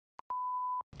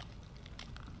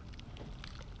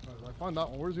I found that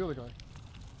one. Where's the other guy?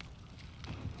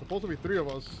 Supposed to be 3 of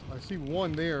us. I see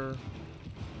one there.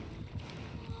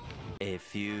 A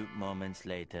few moments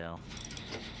later.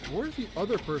 Where's the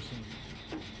other person?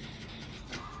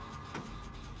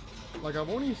 Like, I've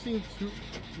only seen 2.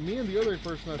 Me and the other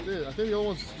person, that's it. I think the other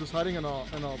one's just hiding in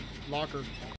a locker.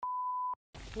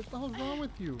 What the hell's wrong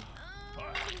with you?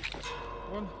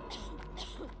 One.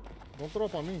 Don't throw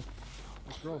up on me.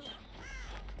 It's gross.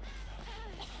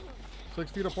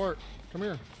 6 feet apart. Come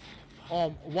here.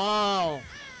 Wow.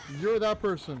 You're that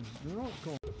person. You know,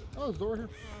 go. Oh, there's a door here.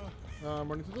 I'm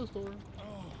running to this door.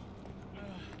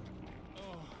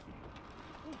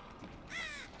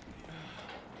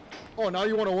 Oh, now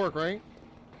you want to work, right?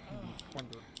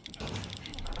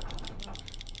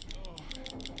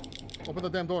 Open the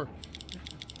damn door.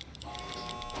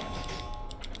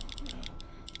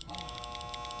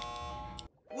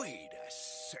 Wait a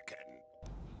second.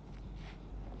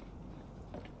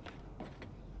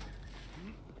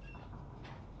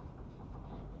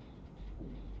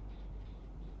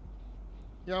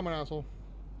 Yeah, I'm an asshole.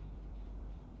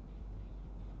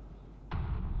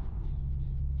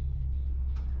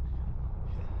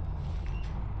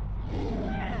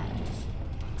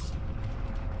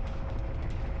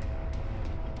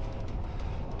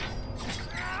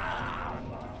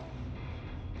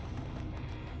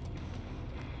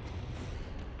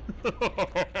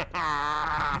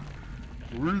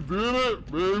 We did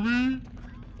it, baby!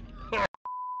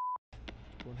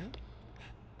 One here.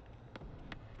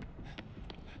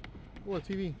 Oh, a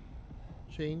TV.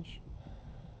 Change.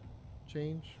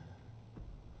 Change.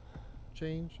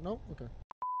 Change. No? Okay.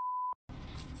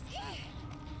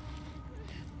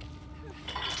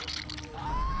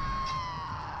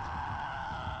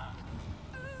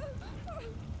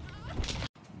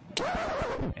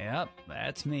 Yep,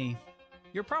 that's me.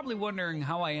 You're probably wondering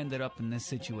how I ended up in this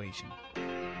situation.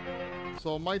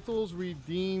 So Mythos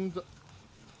redeemed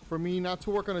for me not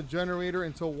to work on a generator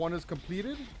until one is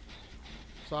completed.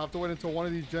 So I have to wait until one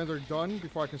of these gens are done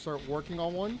before I can start working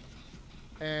on one.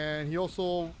 And he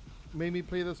also made me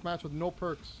play this match with no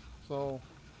perks. So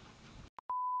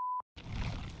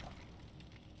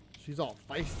she's all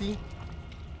feisty.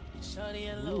 Shorty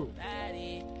a little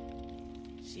baddie.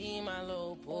 She my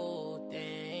little bull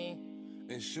thing.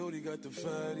 And Shorty got the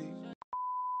fatty.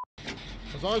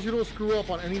 As long as you don't screw up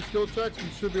on any skill checks, you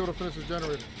should be able to finish the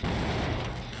generator.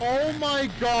 Oh my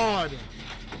god!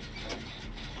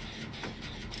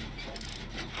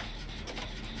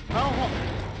 How hard?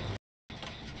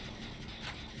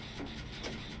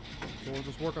 So we'll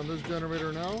just work on this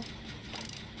generator now.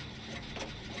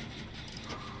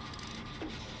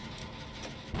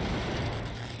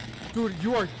 Dude,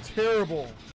 you are terrible.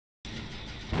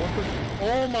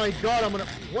 Oh my god, I'm gonna...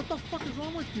 What the fuck is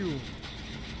wrong with you?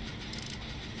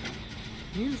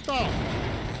 Can you stop?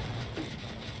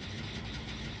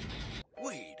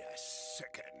 Wait a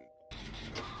second.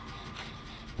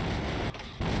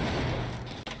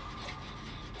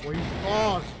 Wait,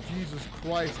 oh, Jesus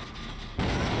Christ.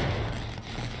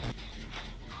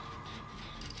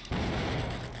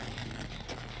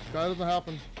 That doesn't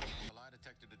happen. The lie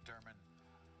detector determined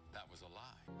that was a lie.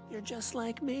 You're just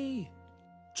like me.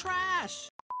 Trash!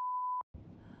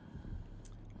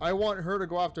 I want her to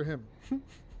go after him.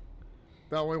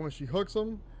 That way when she hooks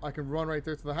him, I can run right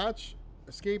there to the hatch,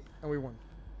 escape, and we win.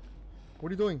 What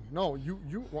are you doing? No,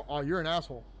 you're an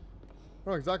asshole. I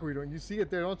know exactly what you're doing. You see it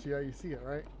there, don't you? Yeah, you see it,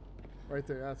 right? Right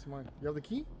there, that's mine. You have the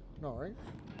key? No, right?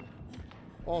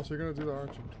 Oh, so you're gonna do that,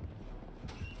 aren't you?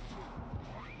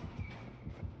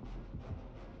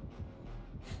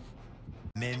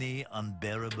 Many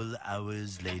unbearable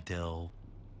hours later.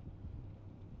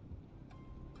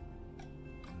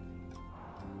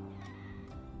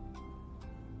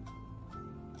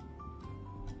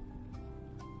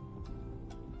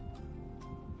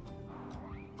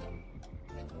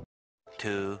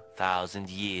 "2,000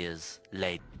 years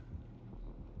later."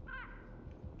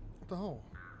 What the hell?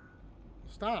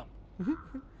 Stop.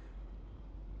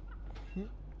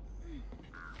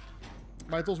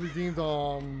 Mythos redeemed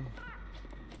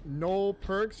no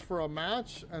perks for a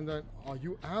match, and then oh,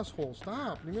 you asshole,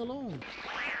 stop, leave me alone.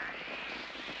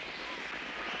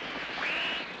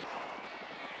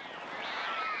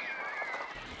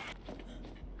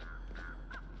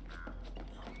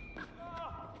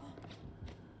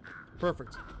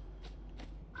 Perfect.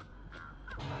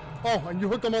 Oh, and you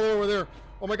hooked them all over there.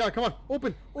 Oh my god, come on.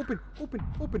 Open, open, open,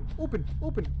 open, open,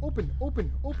 open, open,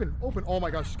 open, open, open. Oh my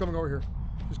gosh, she's coming over here.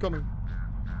 She's coming.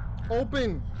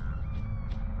 Open.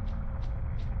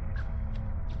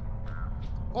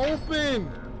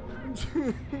 Open.